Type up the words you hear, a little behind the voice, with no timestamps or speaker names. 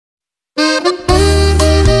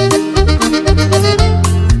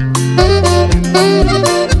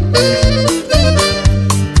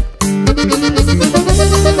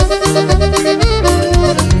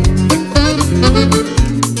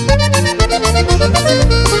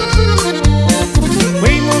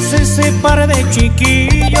par de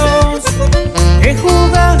chiquillos que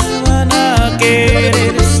jugaban a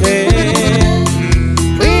quererse.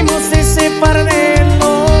 Fuimos ese par de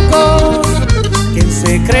locos que en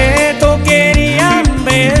secreto querían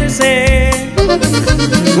verse.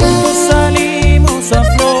 Juntos salimos a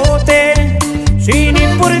flote sin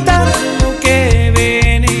importar lo que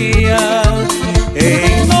venía, e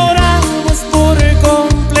ignoramos por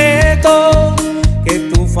completo que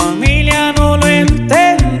tu familia no lo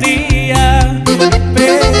entendía.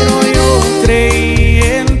 Pero yo creí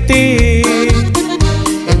en ti,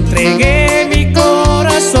 entregué mi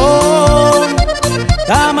corazón,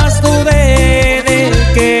 jamás dudé de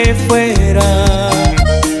que fuera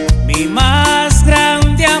mi más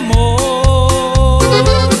grande amor.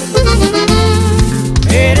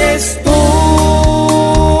 Eres tú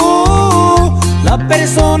la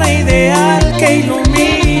persona ideal que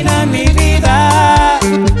ilumina mi vida.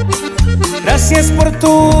 Gracias por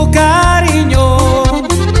tu cariño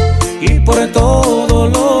y por todo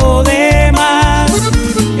lo demás.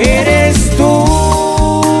 Eres tú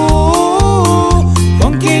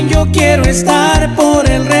con quien yo quiero estar por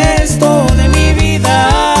el resto de mi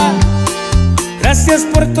vida. Gracias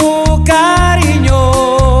por tu cariño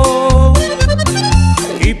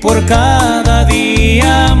y por cada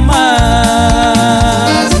día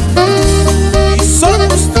más. Y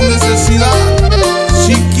somos tu necesidad,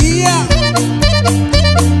 chiquilla.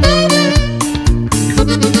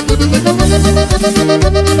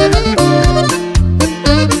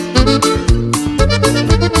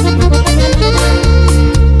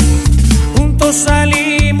 Juntos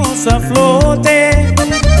salimos a flote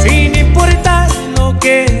sin importar lo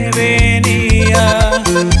que venía,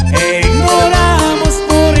 e ignoramos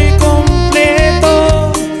por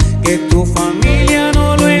completo que tu familia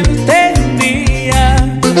no lo entendía.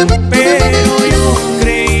 Pero yo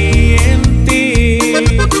creí en ti,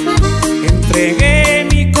 entregué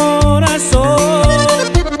mi corazón,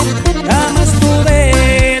 jamás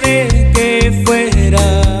dudé de que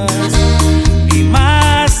fueras mi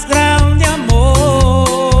más grande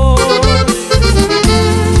amor.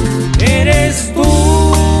 Eres tú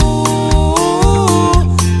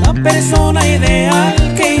la persona ideal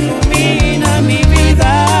que ilumina mi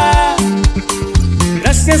vida.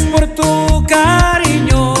 Gracias por tu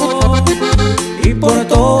cariño y por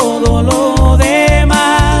todo lo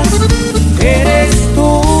demás. Eres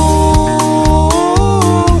tú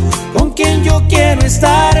con quien yo quiero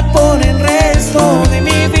estar por el resto de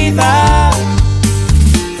mi vida.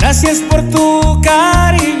 Gracias por tu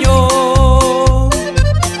cariño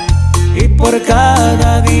y por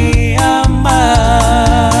cada día más.